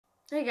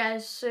Hey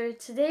guys, so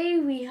today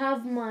we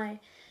have my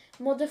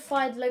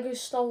modified LEGO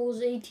Star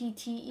Wars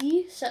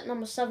ATTE set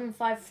number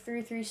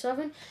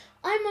 75337.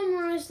 I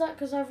memorized that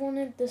because I've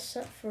wanted this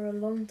set for a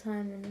long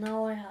time and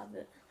now I have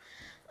it.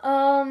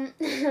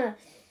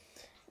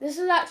 This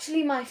is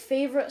actually my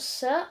favorite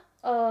set.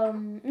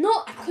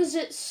 Not because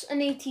it's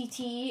an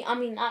ATTE, I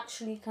mean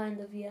actually kind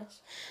of,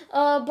 yes.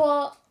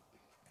 But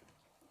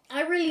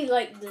I really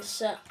like this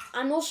set.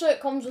 And also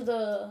it comes with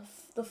the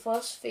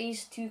first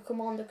Phase 2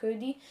 Commander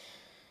Cody.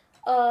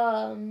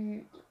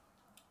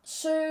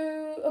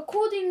 So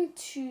according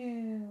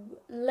to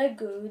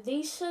LEGO,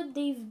 they said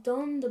they've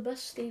done the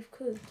best they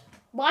could.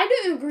 But I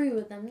don't agree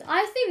with them.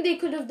 I think they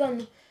could have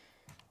done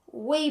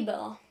way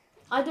better.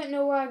 I don't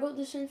know where I got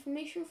this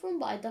information from,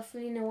 but I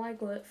definitely know I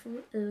got it from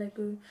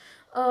LEGO.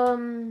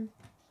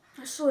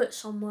 I saw it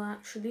somewhere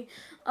actually.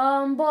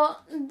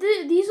 But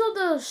these are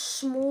the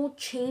small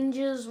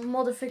changes,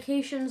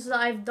 modifications that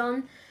I've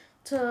done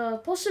to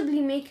possibly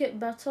make it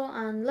better,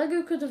 and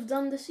LEGO could have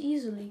done this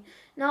easily.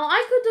 Now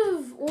I could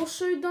have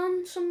also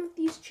done some of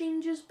these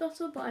changes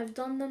better, but I've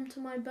done them to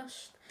my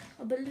best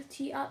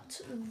ability at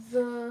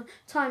the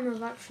time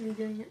of actually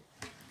doing it.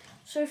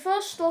 So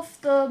first off,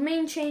 the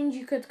main change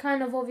you could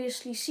kind of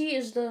obviously see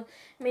is the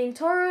main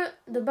turret.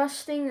 The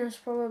best thing is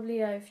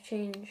probably I've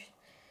changed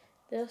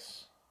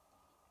this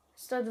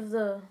instead of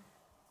the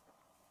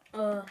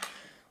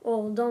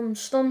dumb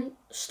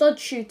stud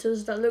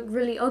shooters that look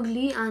really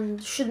ugly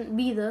and shouldn't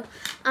be there.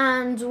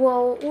 And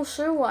well,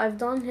 also what I've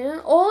done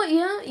here, oh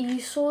yeah, you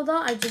saw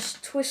that, I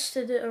just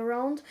twisted it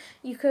around.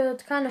 You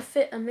could kind of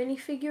fit a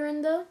minifigure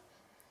in there.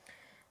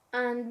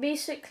 And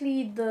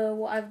basically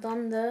what I've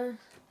done there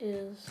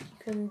is you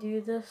can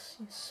do this,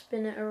 you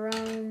spin it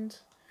around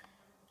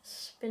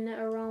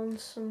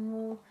some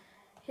more,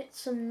 hit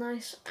some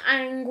nice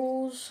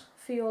angles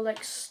for your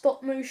like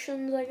stop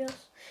motions, I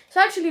guess. It's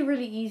actually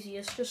really easy.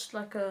 It's just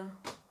like a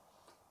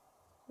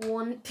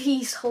one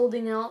piece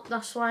holding out.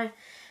 That's why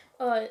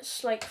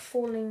it's like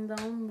falling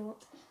down, but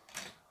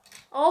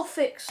I'll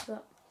fix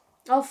that.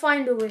 I'll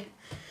find a way.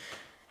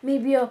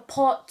 Maybe a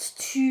part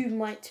 2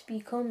 might be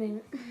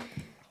coming.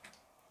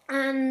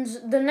 And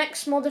the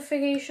next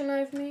modification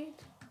I've made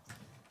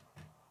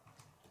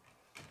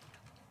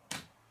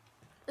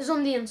is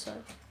on the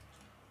inside,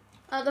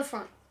 at the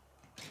front.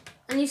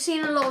 And you've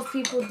seen a lot of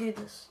people do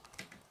this,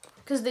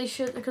 because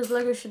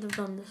LEGO should have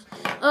done this.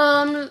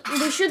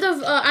 They should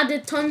have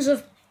added tons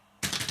of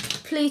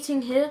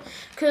plating here,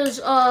 because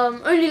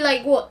only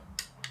like what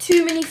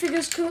 2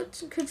 minifigures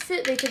could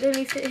fit. They could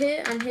only fit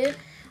here and here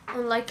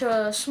on like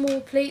a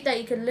small plate that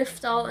you could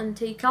lift out and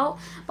take out.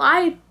 But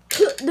I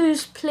put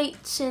those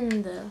plates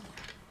in there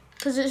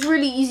because it's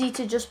really easy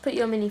to just put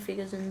your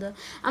minifigures in there.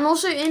 And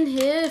also in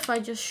here, if I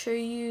just show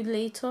you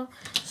later,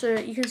 so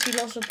you can see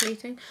lots of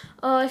plating.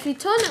 If you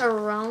turn it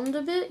around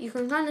a bit, you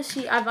can kind of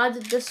see I've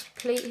added this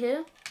plate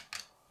here.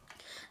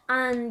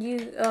 And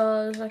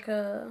there's like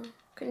a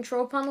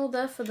control panel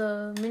there for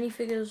the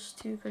minifigures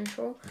to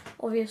control,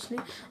 obviously.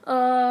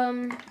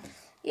 Yeah,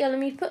 let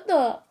me put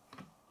the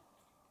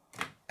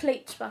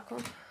plates back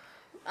on.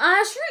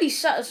 It's really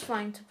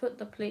satisfying to put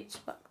the plates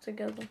back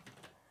together,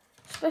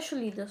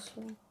 especially this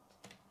one.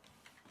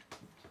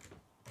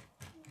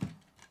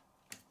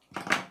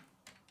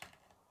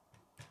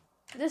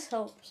 This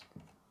helps.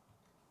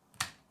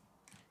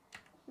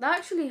 That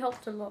actually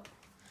helped a lot.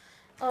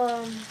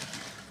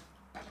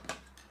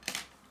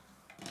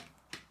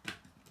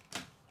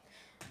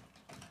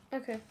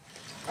 Okay.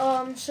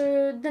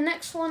 So the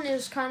next one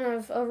is kind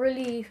of a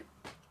really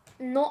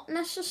not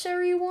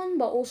necessary one,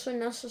 but also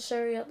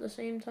necessary at the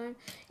same time.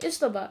 It's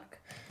the back.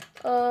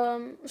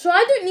 So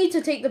I don't need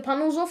to take the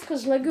panels off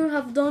because LEGO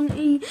have done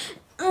an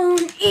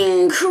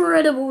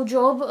incredible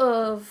job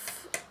of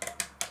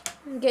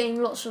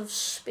getting lots of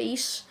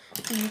space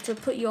for you to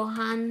put your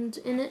hand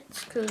in it,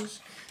 because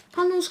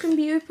panels can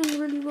be opened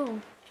really well.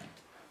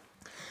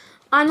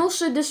 And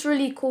also this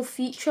really cool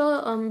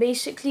feature,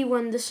 basically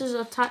when this is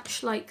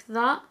attached like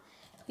that,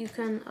 you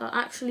can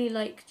actually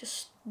like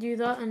just do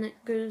that and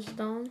it goes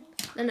down.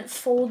 Then it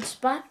folds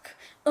back.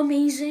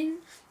 Amazing.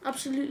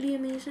 Absolutely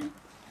amazing.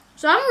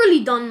 So I haven't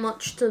really done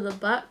much to the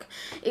back,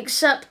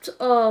 except,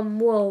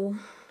 well,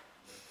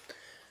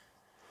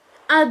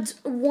 add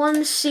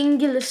one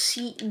singular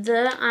seat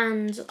there,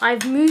 and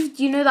I've moved,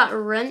 you know, that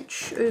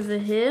wrench over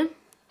here?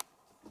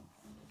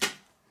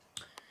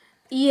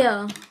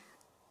 Yeah.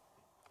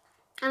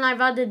 And I've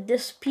added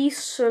this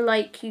piece so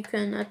like you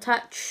can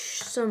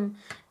attach some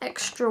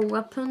extra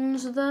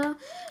weapons there.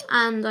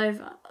 And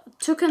I've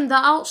taken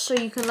that out so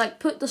you can like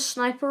put the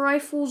sniper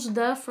rifles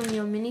there from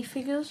your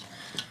minifigures.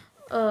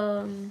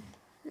 Yeah,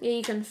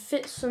 you can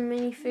fit some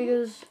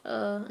minifigures,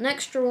 an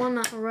extra one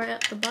right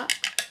at the back.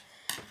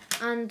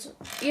 And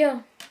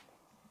yeah,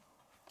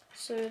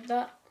 so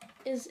that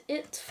is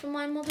it for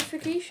my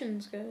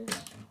modifications, guys.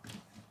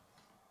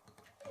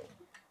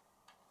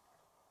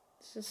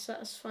 This is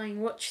satisfying.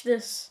 Watch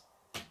this,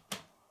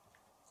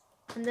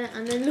 and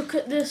then look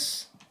at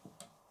this.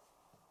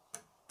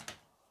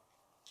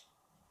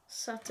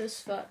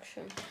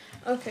 satisfaction.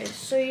 Okay,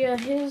 so yeah,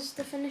 here's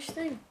the finished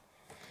thing.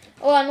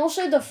 Oh, and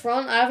also the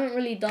front. I haven't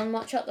really done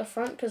much at the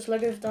front because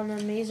Lego's done an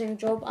amazing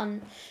job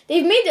and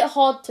they've made it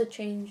hard to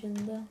change in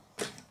there.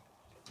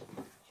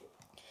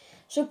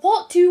 So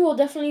part 2 will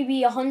definitely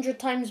be 100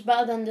 times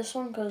better than this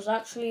one because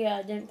actually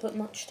I didn't put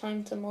much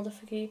time to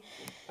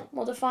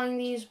modifying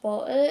these,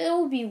 but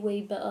it'll be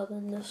way better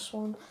than this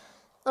one.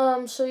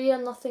 So yeah,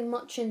 nothing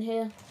much in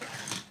here.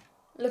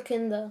 Look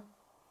in there.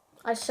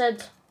 I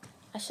said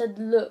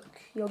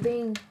look, you're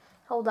being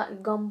held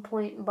at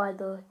gunpoint by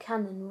the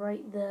cannon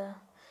right there.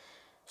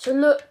 So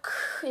look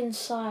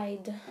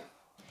inside.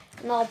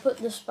 And I'll put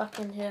this back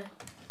in here.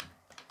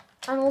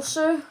 And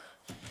also,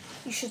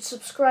 you should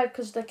subscribe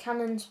because the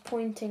cannon's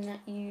pointing at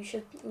you. You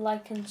should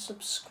like and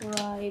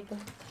subscribe.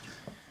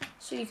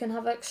 So you can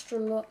have extra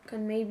luck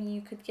and maybe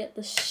you could get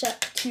the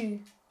set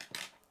too.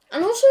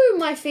 And also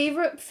my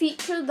favourite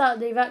feature that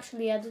they've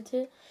actually added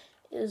here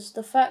is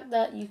the fact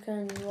that you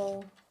can,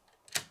 well,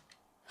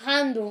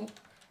 handle,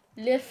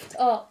 lift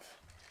up.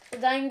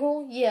 With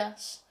angle,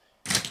 yes.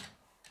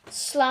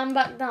 Slam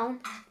back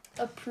down,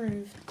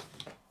 approved.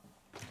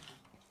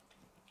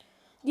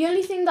 The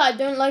only thing that I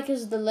don't like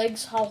is the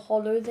legs, how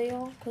hollow they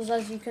are. Because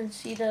as you can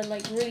see, they're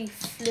like really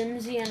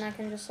flimsy and I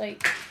can just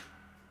like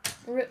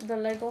rip the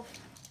leg off,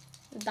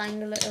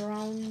 dangle it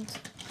around,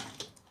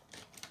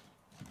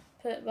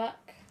 put it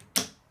back.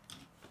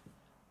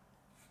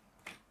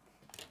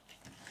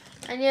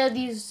 And yeah,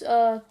 these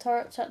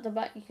turrets at the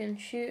back you can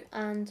shoot,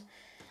 and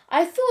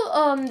I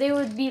thought they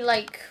would be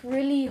like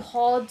really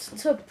hard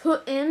to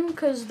put in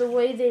because the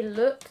way they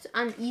looked,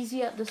 and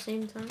easy at the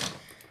same time.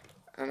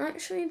 And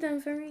actually they're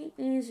very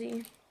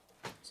easy.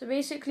 So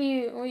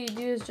basically all you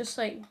do is just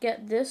like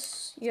get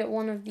this, you get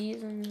one of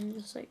these and then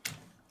just like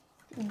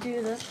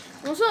do this.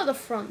 And also at the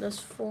front there's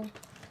 4.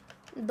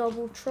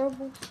 Double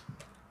trouble.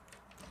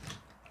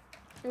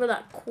 Look at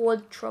that,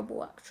 quad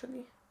trouble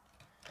actually.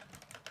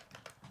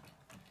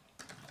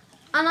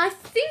 And I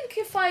think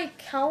if I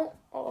count,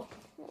 oh,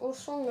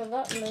 what's wrong with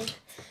that leg?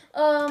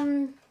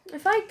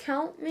 If I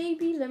count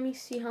maybe, let me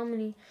see how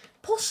many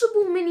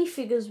possible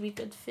minifigures we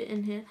could fit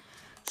in here.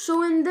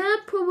 So in there,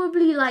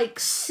 probably like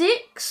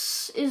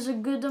 6 is a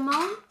good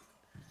amount.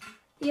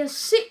 Yeah,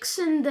 6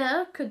 in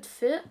there could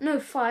fit. No,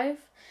 5.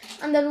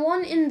 And then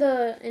 1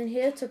 in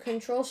here to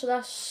control, so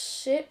that's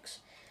 6.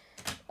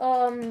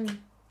 And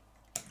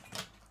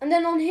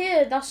then on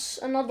here, that's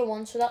another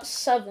one, so that's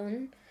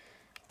 7.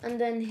 And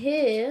then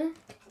here,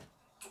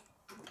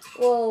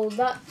 well,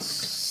 that's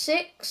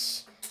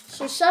 6.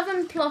 So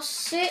 7 plus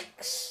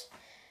 6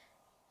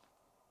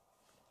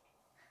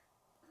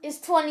 is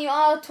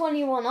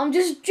 21. I'm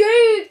just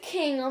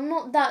joking. I'm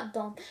not that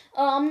dumb.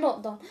 I'm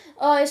not dumb.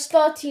 It's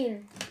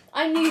 13.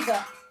 I knew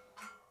that.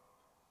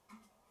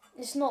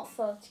 It's not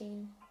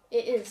 13.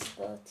 It is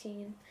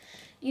 13.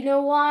 You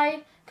know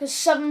why? Because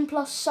 7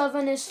 plus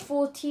 7 is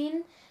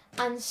 14.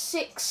 And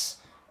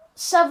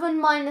 7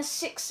 minus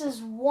 6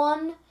 is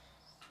 1.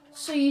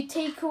 So you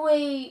take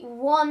away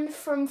 1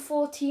 from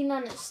 14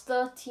 and it's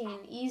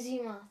 13. Easy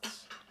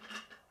maths.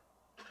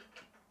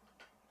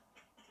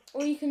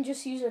 Or you can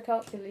just use a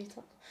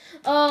calculator.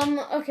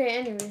 Okay,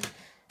 anyway.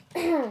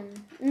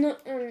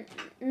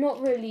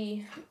 Not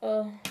really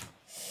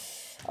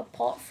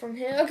apart from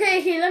here.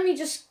 Okay, let me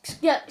just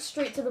get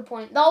straight to the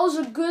point. That was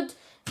a good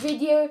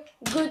video,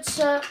 good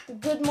set,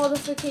 good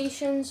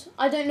modifications.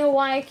 I don't know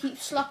why I keep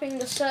slapping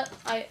the set.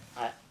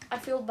 I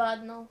feel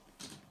bad now.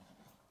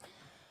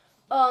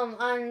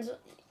 And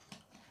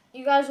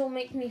you guys will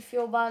make me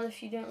feel bad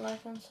if you don't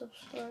like and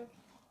subscribe.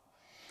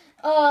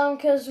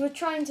 Because we're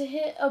trying to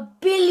hit 1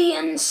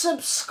 billion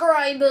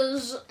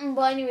subscribers.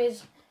 But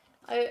anyways,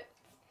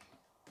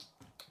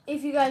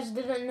 if you guys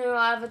didn't know,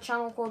 I have a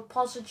channel called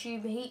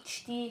Parsatube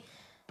HD.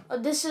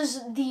 This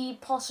is the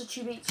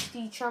Parsatube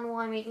HD channel.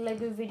 I make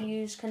Lego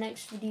videos,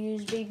 Connects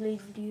videos,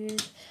 Beyblade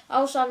videos. I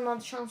also have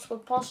another channel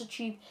called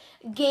Parsatube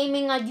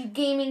Gaming. I do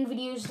gaming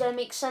videos. That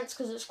makes sense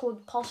because it's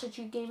called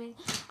Parsatube Gaming.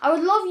 I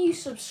would love you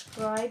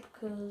subscribe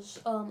because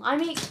I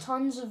make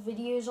tons of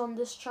videos on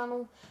this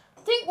channel.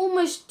 I think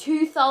almost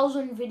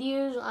 2,000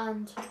 videos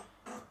and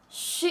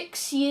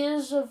 6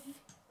 years of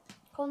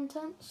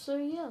content. So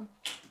yeah.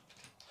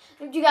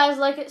 If you guys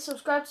like it,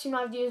 subscribe to see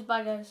my videos.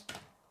 Bye guys.